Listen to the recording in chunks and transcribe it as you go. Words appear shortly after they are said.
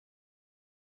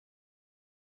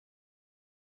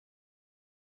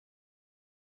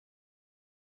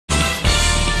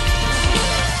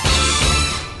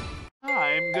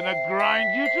I'm gonna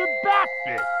grind you to bat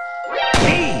bits.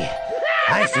 Hey,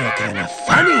 I feel kind of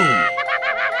funny.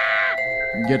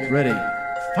 Get ready.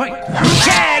 Fight!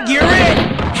 Jag, you're in!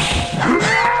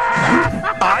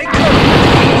 I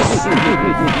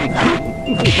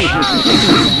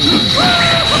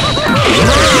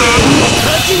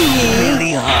touching me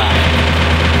really hard.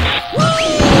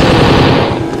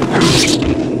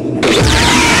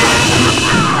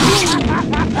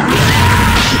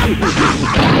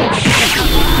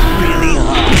 Really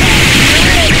hard.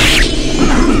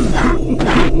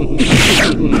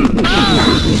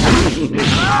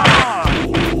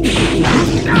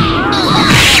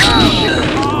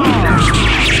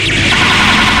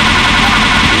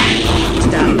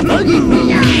 Stop bugging me.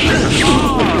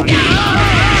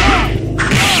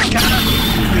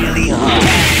 Really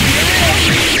hard.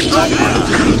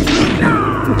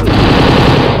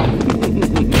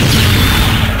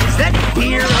 Is that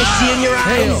fear I see in your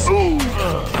eyes?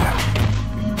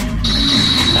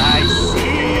 I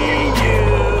see you.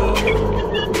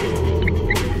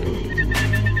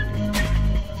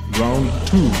 Round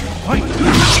 2. Fight!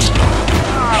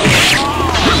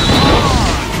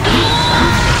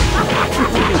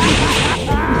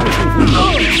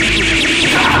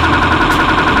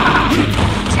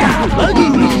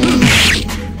 Bugging me.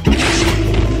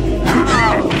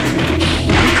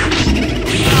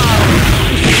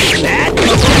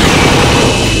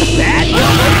 That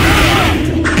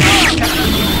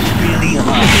really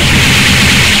hard.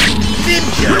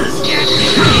 Ninjas.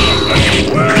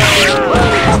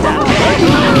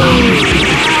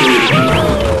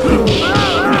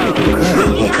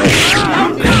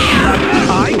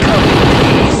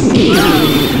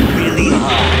 Really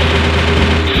hard.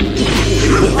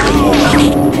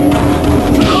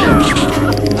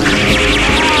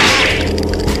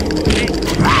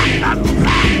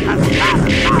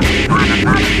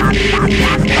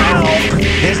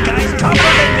 This guy's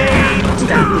tougher than me!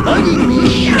 Stop bugging me!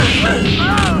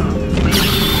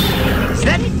 Is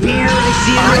that fear I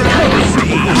see in your eyes?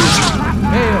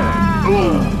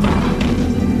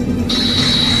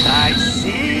 I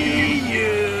see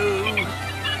you!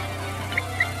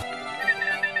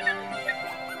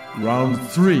 Round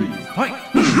 3. Fight!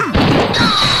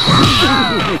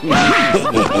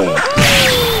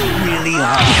 Really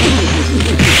hard.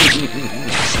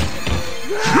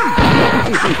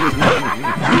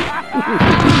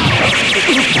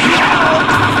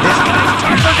 This guy's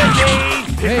tougher than me!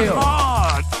 Hail!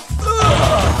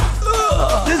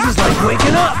 This is like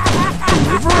waking up! In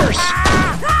reverse!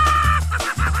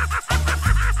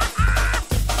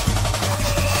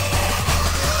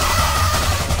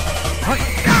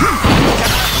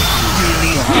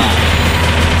 Really hard.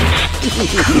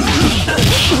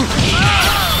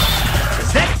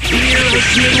 Is that fear I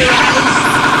see in your eyes?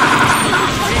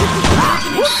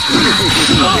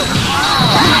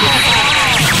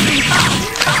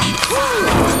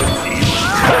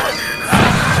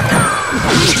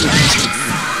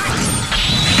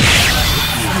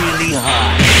 Really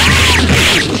hard.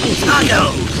 Oh no!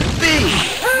 B!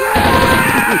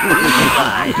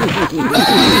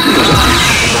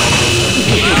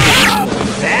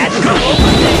 That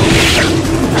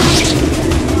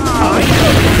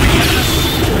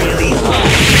really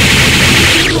hard.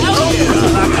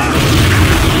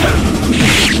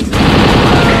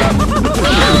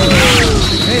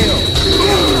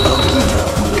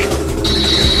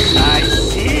 I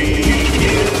see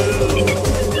you.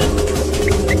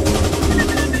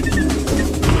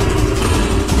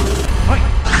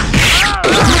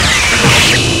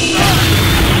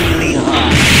 Really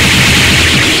hard.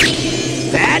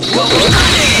 That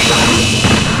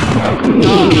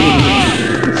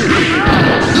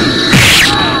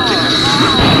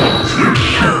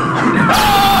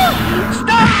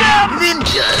stop them,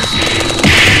 ninjas!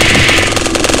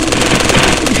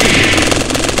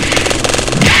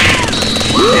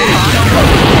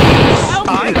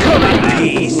 I come in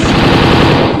peace.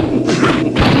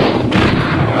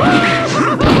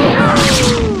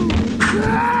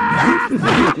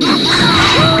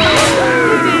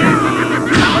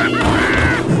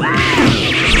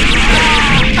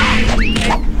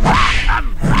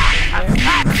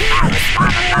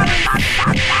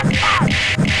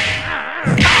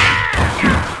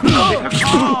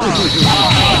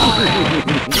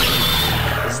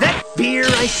 Is that fear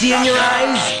I see in your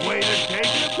eyes? Way to take it.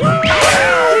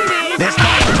 This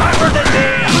guy's tougher than me!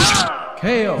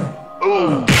 KO!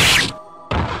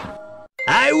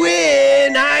 I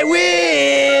win! I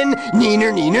win!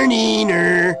 Neener, neener,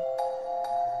 neener!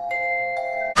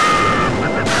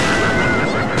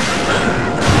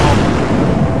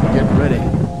 Get ready.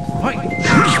 Fight!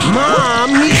 Mom,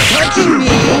 he's touching me!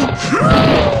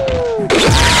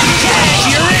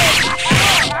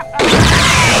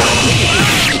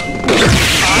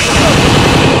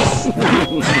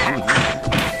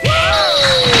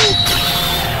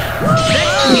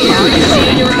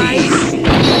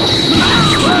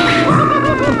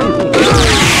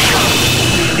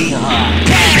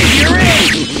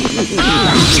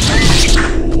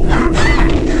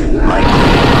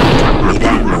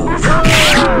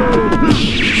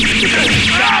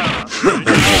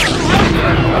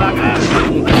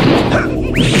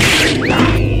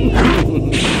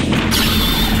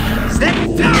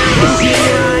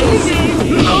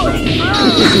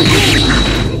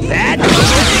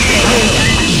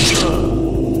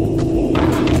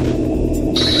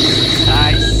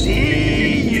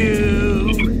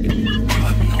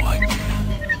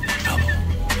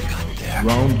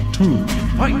 Round 2,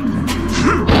 fight!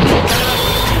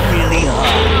 Really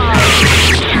hard.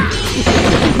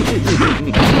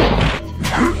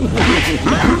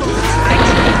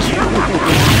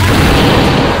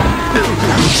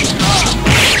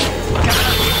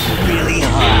 Really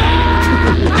hard.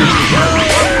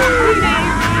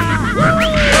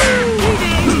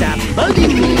 Stop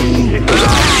bugging me.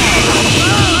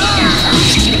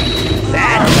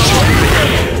 That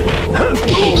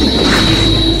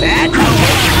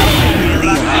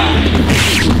really hard.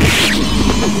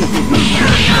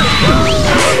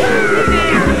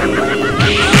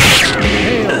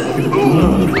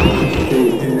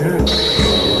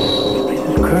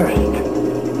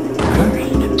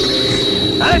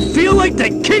 I feel like the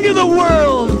king of the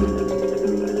world!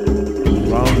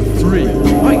 Round 3,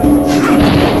 fight!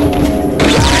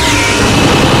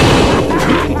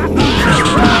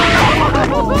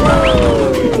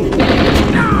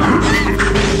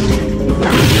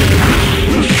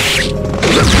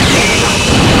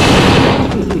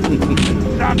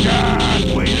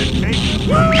 Way to take it.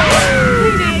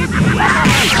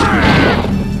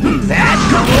 That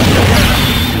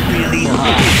really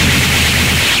hard.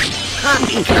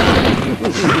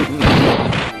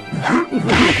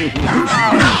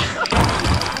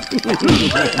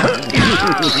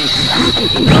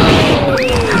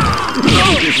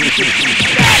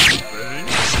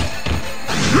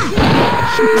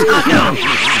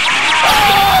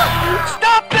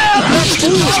 Stop them!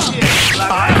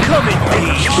 I'm coming,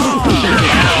 please.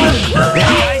 That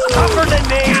guy's tougher than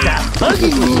me. Stop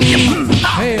bugging me.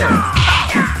 KO!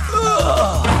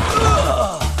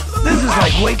 This is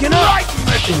like waking up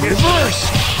in reverse.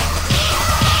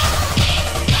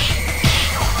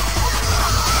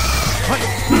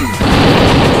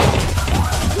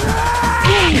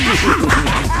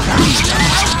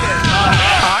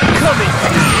 I'm coming.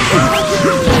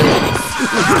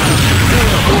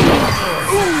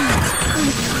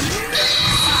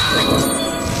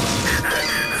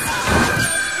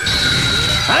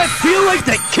 I feel like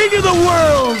the king of the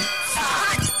world.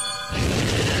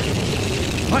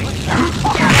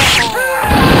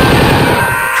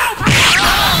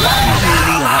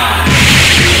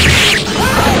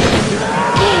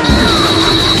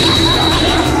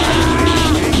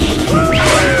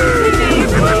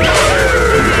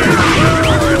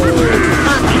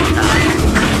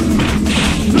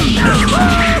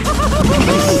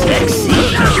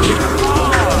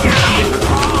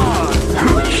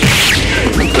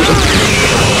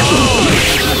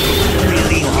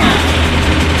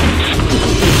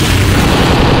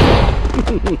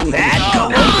 That go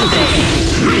over there.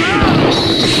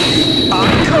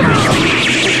 I'm coming.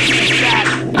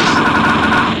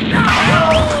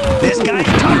 This guy's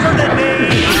tougher than me.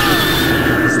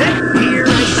 Is that fear I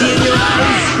see in your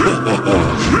eyes?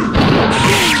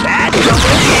 That go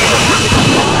over there.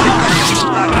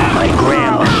 My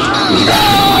grandma.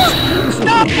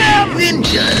 Stop them!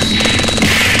 Ninjas.